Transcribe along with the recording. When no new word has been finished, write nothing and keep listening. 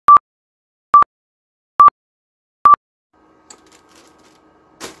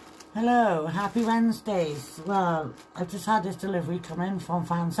Hello, happy Wednesdays. Well, I've just had this delivery come in from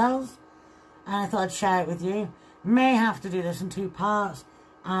Fansells and I thought I'd share it with you. May have to do this in 2 parts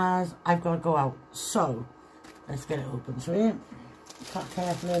as I've got to go out. So, let's get it open for you. Cut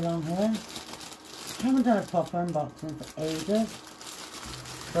carefully along here. Haven't done a proper unboxing for ages.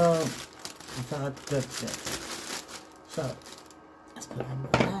 So, I thought I'd good it. So, let's put it under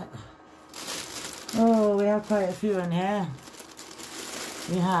that. Oh, we have quite a few in here.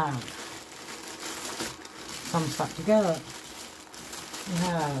 We have some stuck together. We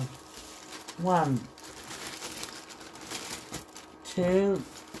have 1, 2,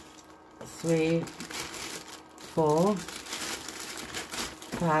 3, 4,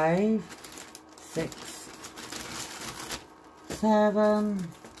 5, 6, 7,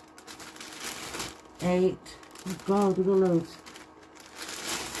 8. Oh God, we've got loads.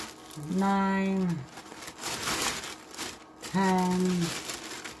 9, 10.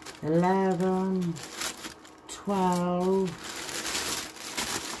 11, 12,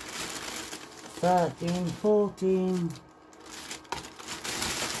 13, 14,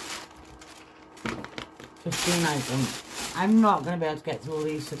 15 items. I'm not going to be able to get through all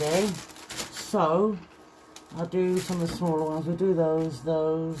these today, so I'll do some of the smaller ones. We'll do those.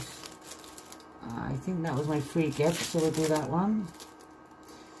 I think that was my free gift, so we'll do that one.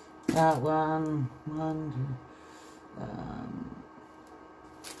 That one,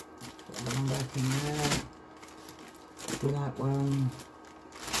 put one back in there. Do that one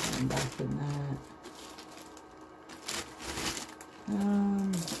back in there.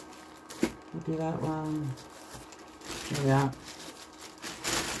 We'll do that one. There we are.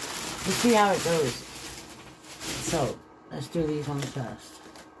 We'll see how it goes. So, let's do these ones first.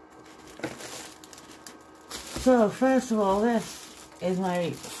 So, first of all, this is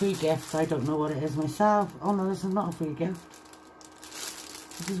my free gift. I don't know what it is myself. Oh no, this is not a free gift.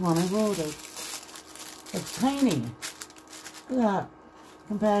 This is one I've ordered. It's tiny. Look at that.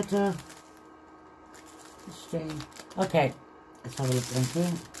 Compared to the string. Okay, let's have a look into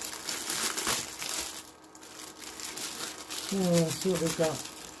it. So, let's see what we've got.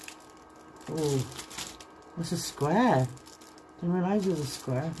 Oh, it's a square. Didn't realise it was a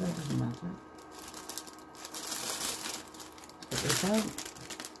square, but it doesn't matter. Let's get this out.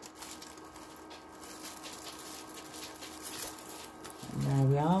 There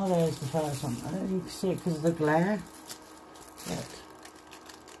we are, there's the first one. I don't know if you can see it because of the glare. But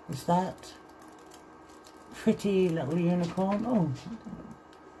it's that pretty little unicorn. Oh,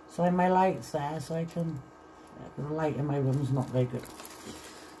 sorry, my light's there so I can. The light in my room is not very good.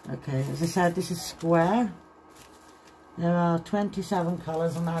 Okay, as I said, this is square. There are 27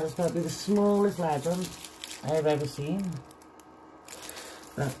 colours, and that is going to be the smallest legend I've ever seen.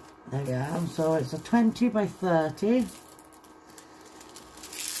 But there we are. So it's a 20 by 30.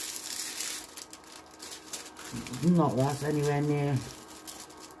 Not that anywhere near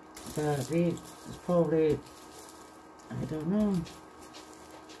 30. It's probably, I don't know,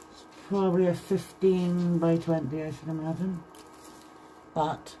 it's probably a 15 by 20, I should imagine.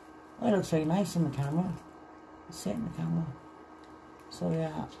 But it looks very nice in the camera. Let's see it in the camera. So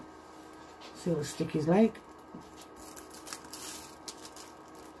yeah, see what the stick is like.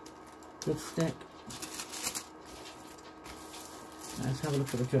 Good stick. Let's have a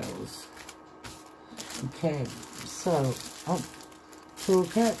look at the drills. Okay, so,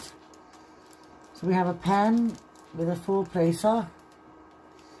 toolkit. So we have a pen with a full placer,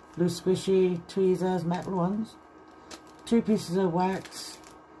 blue squishy tweezers, metal ones, 2 pieces of wax,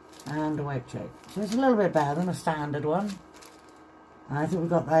 and a white tray. So it's a little bit better than a standard one. And I think we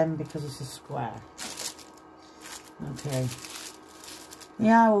got them because it's a square. Okay.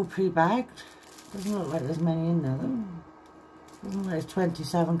 Yeah, all pre-bagged. Doesn't look like there's many in there though. Doesn't look like there's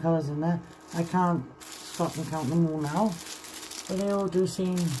 27 colours in there. I can't stop and count them all now, but they all do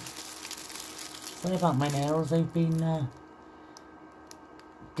seem. Sorry about my nails, they've been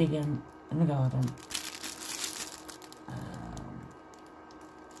digging in the garden.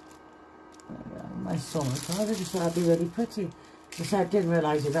 My summer card, I just thought it'd be really pretty. Because I didn't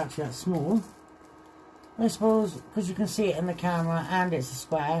realise it's actually that small. I suppose because you can see it in the camera and it's a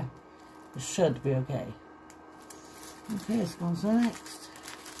square, it should be okay. Okay, let's go on to the next.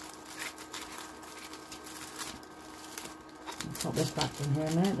 Pop this back in here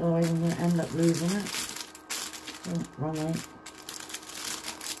a minute, or I'm going to end up losing it. Oh, wrong way.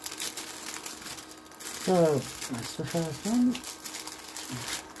 So, that's the first one.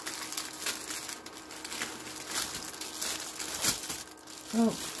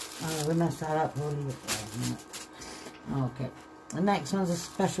 Oh, we messed that up. We'll leave it there. Okay. The next one's a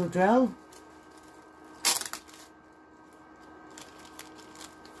special drill.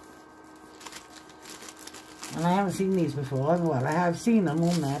 And I haven't seen these before. Well, I have seen them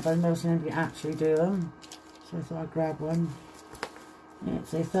on there, but I've never seen anybody actually do them. So I thought I'd grab one. Yeah,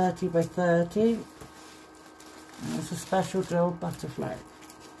 it's a 30 by 30. And it's a special drilled butterfly.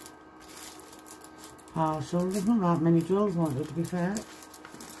 Partial. There's not that many drills on it, to be fair.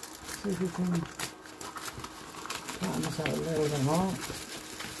 See if we can flatten this out a little bit more.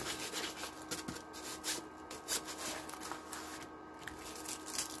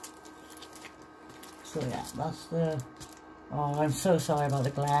 So yeah, that's the... Oh, I'm so sorry about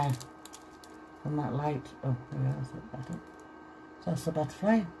the glare from that light. Oh, yeah, that's it better. So that's the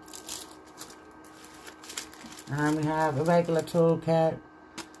butterfly. And we have a regular toolkit,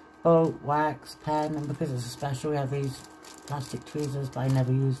 boat, wax, pen, and because it's a special, we have these plastic tweezers, but I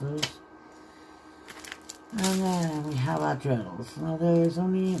never use those. And then we have our drills. Now there's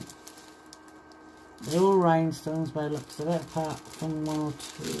only... They're all rhinestones by the looks of it, apart from one or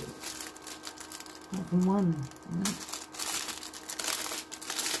two. Apart from one.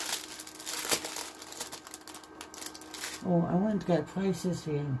 Oh, I wanted to get prices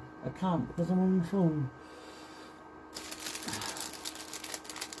for you. I can't because I'm on the phone.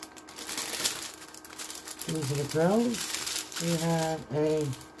 These are the drills. We have a...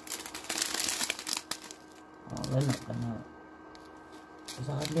 Oh, they're not gonna... There's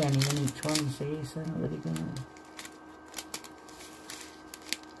hardly any in each one, see, so they're not really gonna...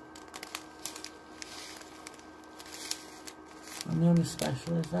 And the only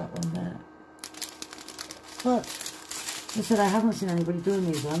special is that one there. But, as I said, I haven't seen anybody doing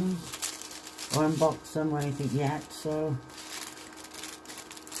these ones, or unbox them or anything yet, so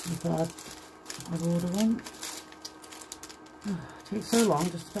I thought I'd order one. Oh, it takes so long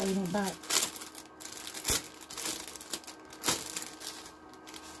just to put everything back.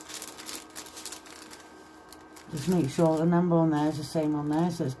 Just make sure the number on there is the same on there,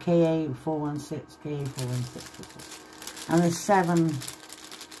 so it's KA416, KA416. And there's 7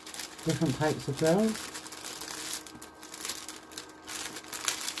 different types of drills.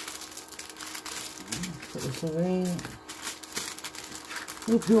 Put this away.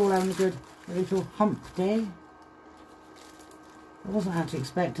 Hope you're all having a good little hump day. I wasn't actually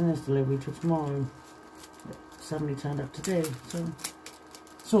expecting this delivery till tomorrow. It suddenly turned up today, so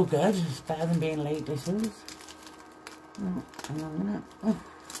it's all good. It's better than being late, I suppose. Oh, hang on a minute. Oh,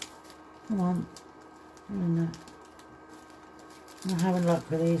 come on. I'm having luck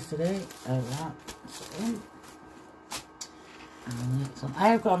with these today. Oh, that. And the next one. I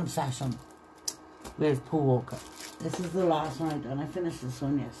have got an obsession with Paul Walker. This is the last one I've done. I finished this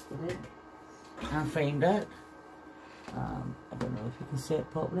one yesterday and framed it. I don't know if you can see it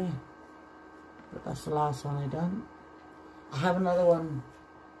properly, but that's the last one I've done. I have another one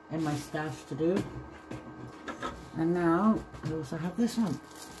in my stash to do, and now I also have this one.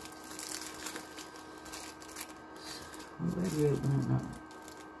 Where do you open it now?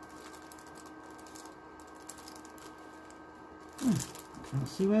 Can't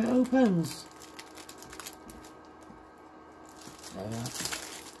see where it opens. There we are.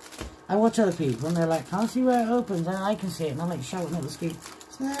 I watch other people and they're like, can't see where it opens, and I can see it, and I'm like shouting at the screen,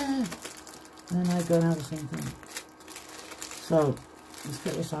 it's there. And then I go and have the same thing. So, let's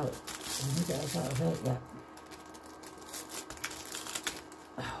get this out. Let me get this out of it, yeah.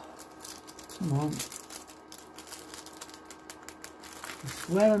 Oh, come on. It's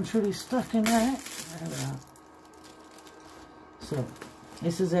well and truly stuck in there. There we are. So,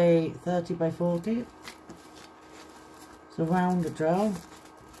 this is a 30 by 40. It's a round drill.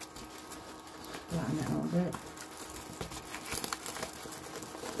 Flatten it a little bit.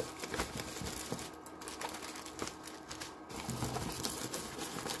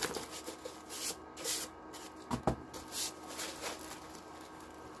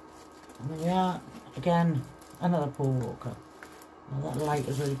 And there we are. Again, another Paul Walker. Oh, that light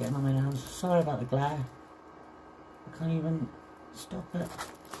is really getting on my nose. Sorry about the glare. I can't even stop it.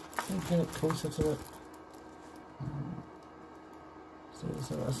 Let me get it closer to it.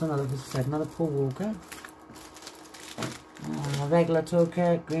 So that's another, as I said, another Paul Walker. A regular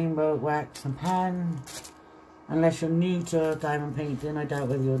toolkit, green boat, wax and pen. Unless you're new to diamond painting, I doubt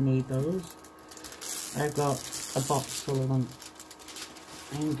whether you'll need those. I've got a box full of them.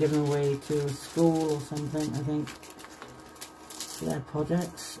 I'm giving away to a school or something, I think, for their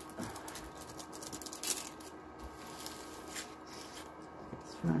projects.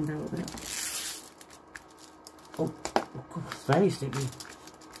 It's round out a bit. Oh, God, it's very sticky.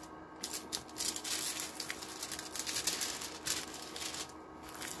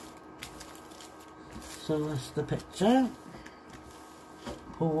 So that's the picture.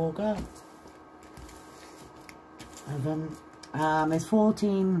 Paul Walker. And then it's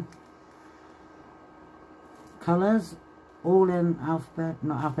 14 colours, all in alphabet,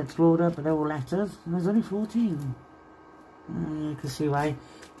 not alphabetical order, but they're all letters, and there's only 14. You can see why.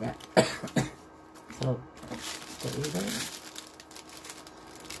 Yeah. So, get rid of it.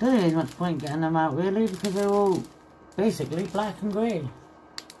 There isn't much point getting them out really, because they're all basically black and grey.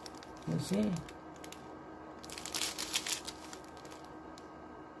 You see?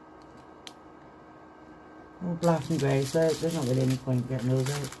 All black and grey, so there's not really any point getting those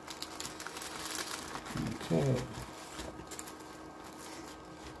out. Okay.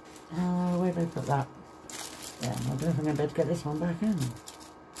 Where did I put that? Yeah, I don't think I better get this one back in.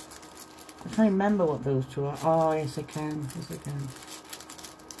 I can't remember what those two are. Oh, yes I can. Yes I can.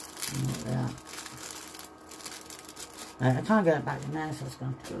 Right, I can't get it back in there, so it's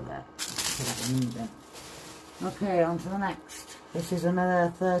going to go there. Put that in there. Okay, on to the next. This is another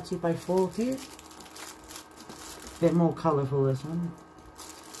 30 by 40. Bit more colourful, this one.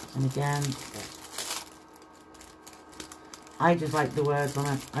 And again, I just like the words on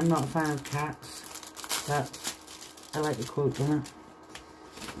it. I'm not a fan of cats, but I like the quotes on it.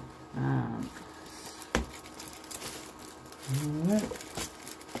 Alright.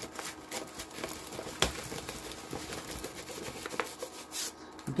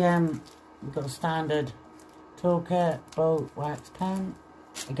 Again, we've got a standard toolkit, bolt, wax pen.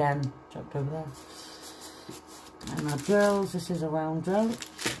 Again, chucked over there. And our drills, this is a round drill.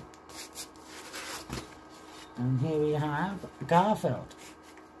 And here we have Garfield.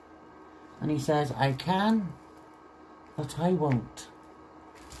 And he says, I can, but I won't.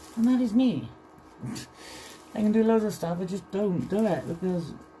 And that is me. I can do loads of stuff, I just don't do it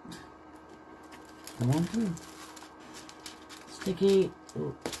because I want to. Sticky,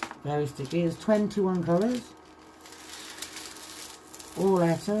 oh, very sticky. There's 21 colours. All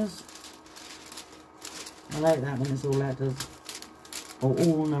letters. I like that when it's all letters. Or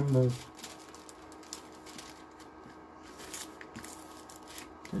all numbers.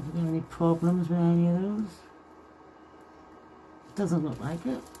 Don't think I have any problems with any of those. Doesn't look like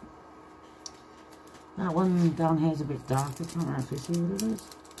it. That one down here is a bit dark. I can't actually see what it is.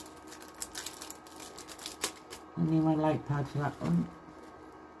 I need my light pad for that one.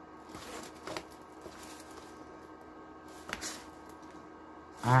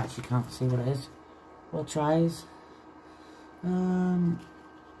 I actually can't see what it is. We'll try. And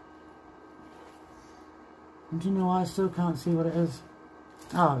do you know what? I still can't see what it is.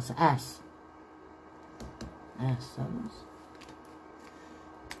 Oh, it's S. S, that is.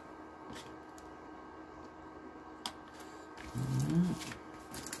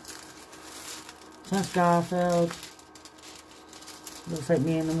 So that's Garfield. Looks like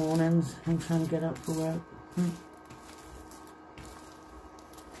me in the mornings. I'm trying to get up for work.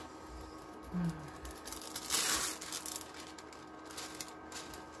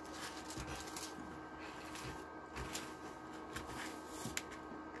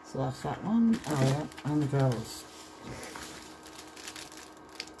 So that's that one. Oh yeah, and the drills.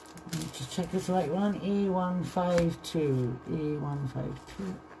 Just check this right one. E152.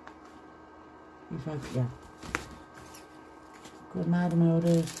 E152. E5, yeah. Good madam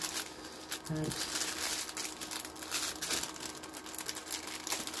orders. Right.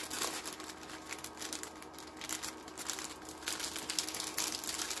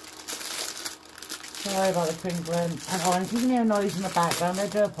 Sorry about the crinkling. And oh, and if you can hear a noise in the background, I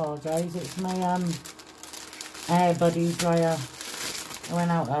do apologise. It's my Air Buddy dryer. I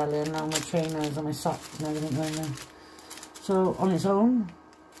went out earlier and now my trainers and my socks and everything going there. So on its own,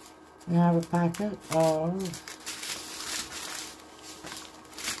 we have a packet of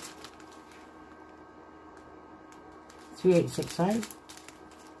 3865.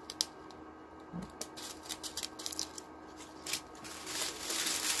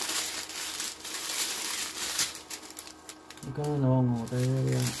 We're going in the wrong order, there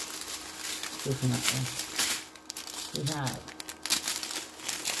we are. Looking at this. We have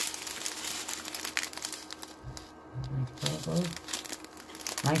nice purple.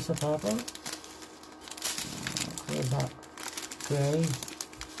 Nicer purple. Where's that? Grey.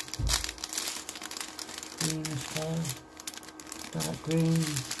 Greenish colour. Dark green.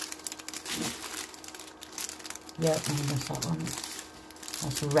 Yep, I missed that one.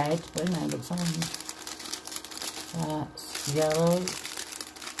 That's red, but no, it looks orange. That's yellow.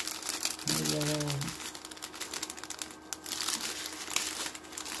 Yellow.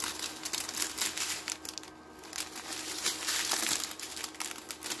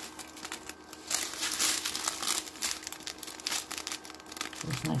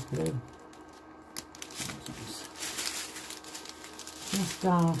 It's nice blue. Just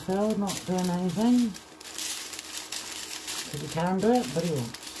Garfield not doing anything. Because he can do it, but he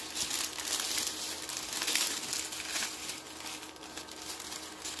won't.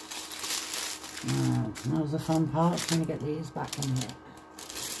 And that was the fun part, trying to get these back in here.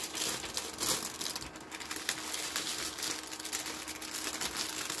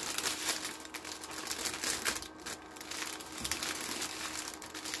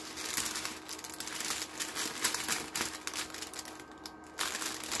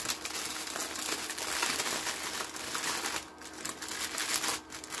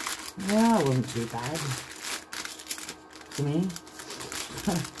 Yeah, it wasn't too bad for me.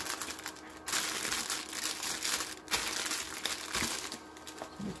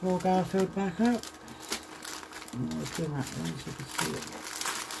 Let's roll Garfield back up. And let's do that one so you can see it.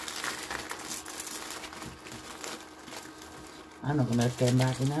 I'm not going to get him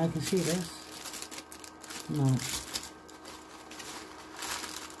back in there, I can see this. No.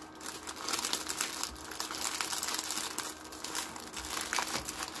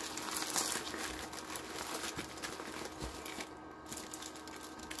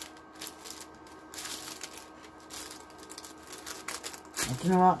 You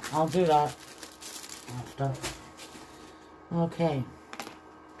know what? I'll do that after. Okay.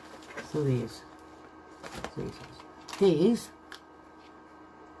 So these,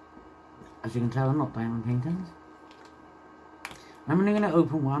 as you can tell, are not diamond paintings. I'm only going to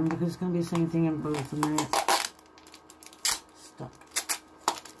open one because it's going to be the same thing in both, and then it's stuck.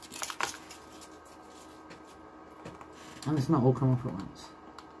 And it's not all come off at once.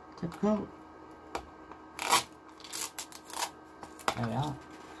 Typical. There we are.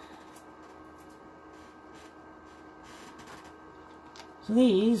 So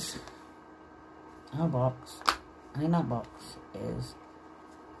these are a box, and in that box is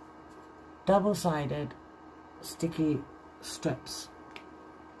double-sided sticky strips.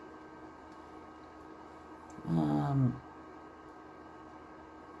 In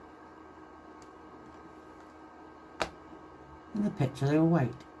the picture they were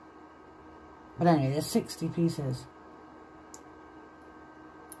white, but anyway, there's 60 pieces.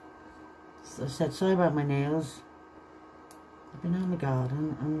 I said, sorry about my nails. I've been out in the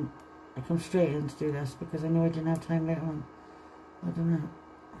garden and I come straight in to do this because I knew I didn't have time later on. I don't know.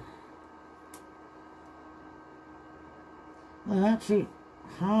 Well, they're actually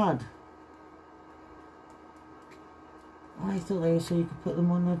hard. I thought they were so you could put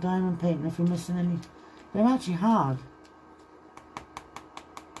them on the diamond painting if you're missing any. They're actually hard.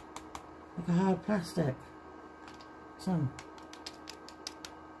 Like a hard plastic. So.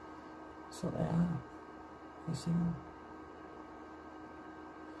 That's what they are. You see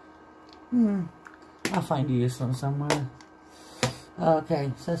them? I'll find a use one somewhere.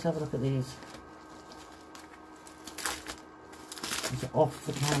 Okay, so let's have a look at these. These are off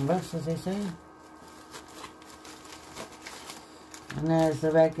the canvas, as they say. And there's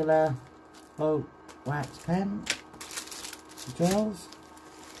the regular boat wax pen, drills.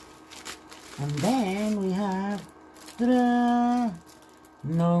 And then we have, ta-da!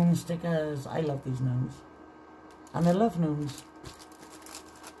 Gnome stickers. I love these gnomes. And I love gnomes.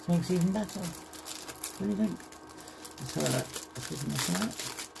 This makes it even better. What do you think? Let's have a look. Let's give them a shot.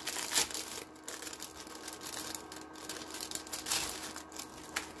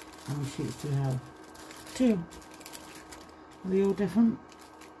 How many sheets do we have? 2. Are they all different?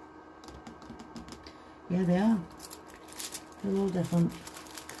 Yeah, they are. They're all different.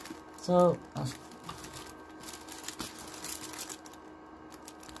 So, that's so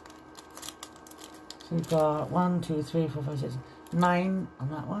we've got 1, 2, 3, 4, 5, 6, 9 on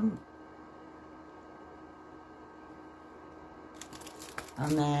that one.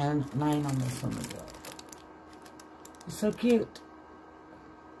 And then 9 on this one as well. It's so cute.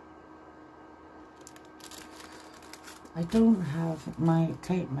 I don't have my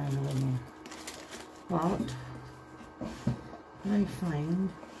tape measure with me, but I find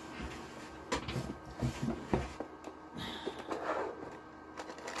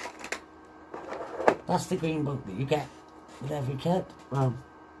that's the green book that you get with every kit. Well,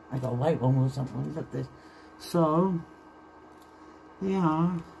 I got a white one with something like this. So, they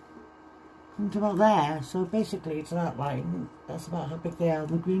are from to about there. So basically to that line, that's about how big they are in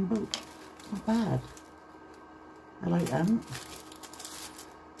the green book. It's not bad. I like them.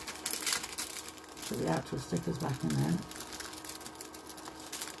 Put the actual stickers back in there.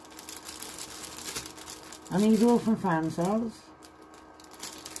 And these are all from Fansells.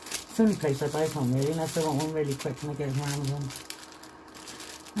 It's the only place I buy from really, unless I want one really quick and I get my hands on.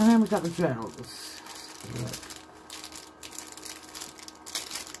 And then we've got the drills.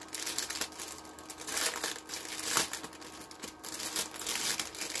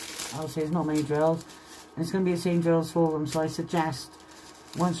 Obviously there's not many drills. And it's going to be the same drills for them, so I suggest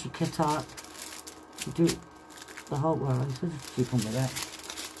once you kit up, you do the whole, well, I suppose you keep on with it.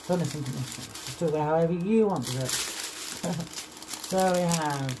 Don't listen to me. Just do it however you want to do it. So we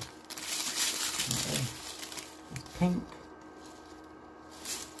have pink,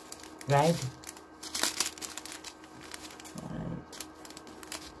 red,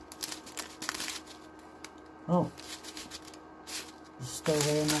 oh, there's still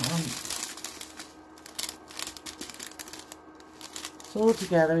there in that one. So all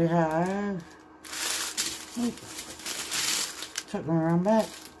together we have, oh, chuck them around back.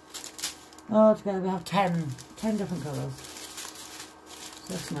 All together we have 10 different colours.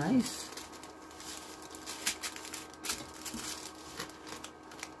 So that's nice.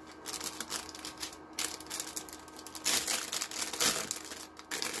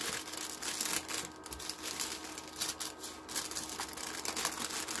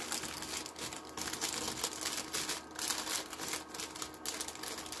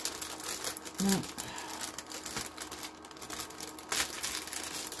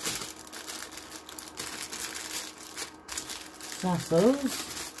 That's those.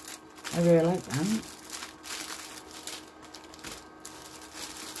 I really like them.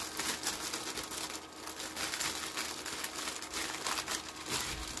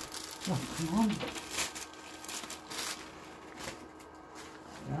 Oh, come on.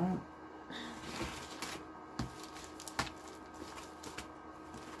 Yeah.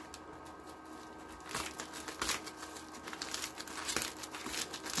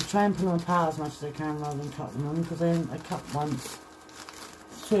 Try and pull them apart as much as I can rather than cut them on, because I cut once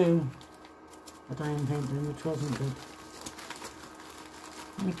through a diamond painting, which wasn't good.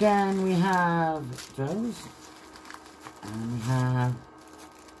 And again we have those, and we have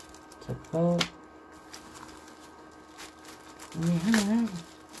typical, and we have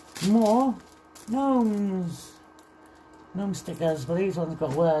more gnomes. Gnome stickers, but these ones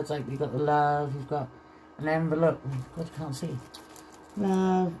got words like you've got the love, you've got an envelope, oh God, I can't see.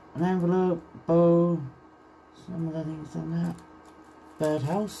 Love, an envelope, bow, some of the things in that.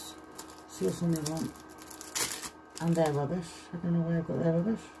 Birdhouse, see what's in the one. And their rubbish. I don't know where I've got their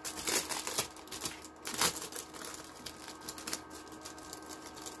rubbish.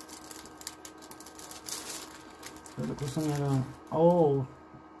 So look what's in the other. Oh,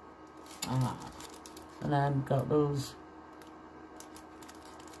 ah, and then got those.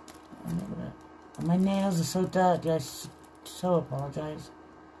 And my nails are so dirty. I so apologise.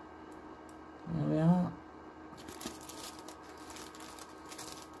 There we are.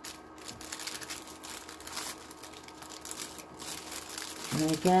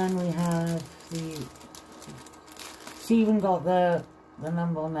 And again we have the, it's even got the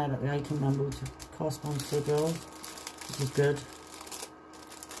number on there, like the item number, which corresponds to the girls, which is good.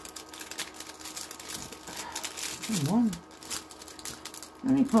 Come on. The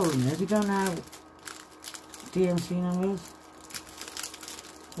only problem is we don't have DMC numbers.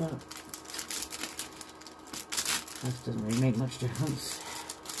 But that doesn't really make much difference.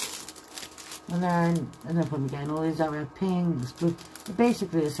 And then point again, all these that we have pinks, blue. They're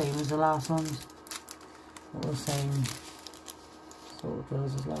basically the same as the last ones. All the same sort of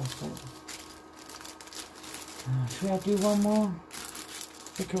drills as last time. Should I do one more?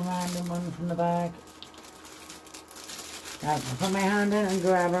 Pick a random one from the bag. Right, I'll put my hand in and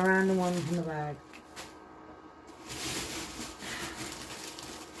grab a random one from the bag.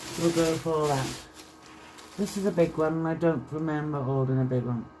 We'll go for that. This is a big one, and I don't remember holding a big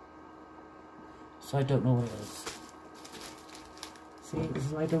one. So I don't know what it is. See, this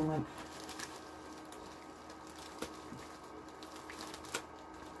is what I don't like.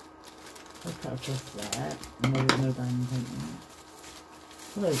 I'll cut just that, and there's no diamond painting.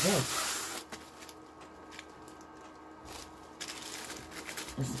 What is this?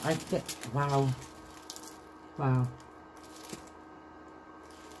 I get, wow. Wow.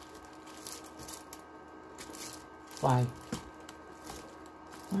 Why?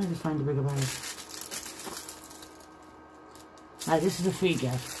 Why did I find a bigger bag? Right, this is a free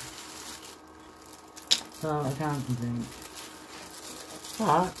gift. So I can't complain.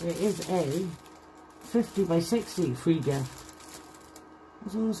 But it is a 50 by 60 free gift.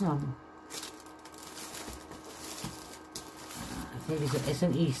 That's awesome. I think it's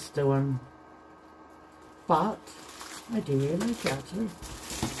an Easter one. But I do really like it actually.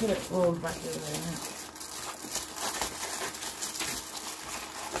 Put it all back over there.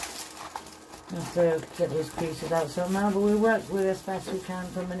 I have to get those creases out somehow, but we work with as best we can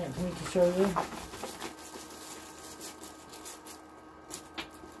for a minute for me to show you.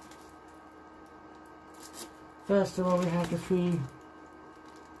 First of all, we have the free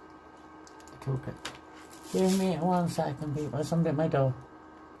toolkit. Give me 1 second, people. Somebody at my door.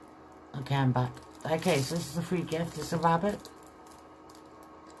 Okay, I'm back. Okay, so this is a free gift. It's a rabbit.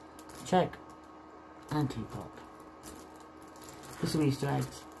 check, and teapot. For some Easter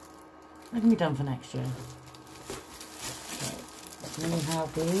eggs. That can be done for next year. So, then we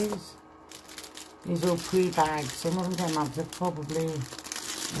have these. These are all pre-bagged. Some of them came out, they're probably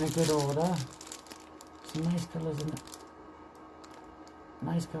in a good order. Some nice colours in it.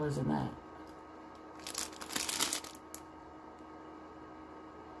 Nice colours in there.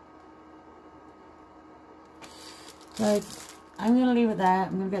 So I'm going to leave it there.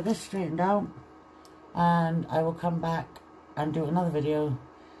 I'm going to get this straightened out. And I will come back and do another video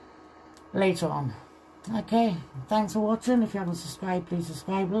later on. Okay, thanks for watching. If you haven't subscribed, please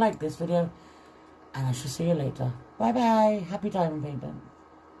subscribe, like this video, and I shall see you later. Bye bye. Happy diamond painting.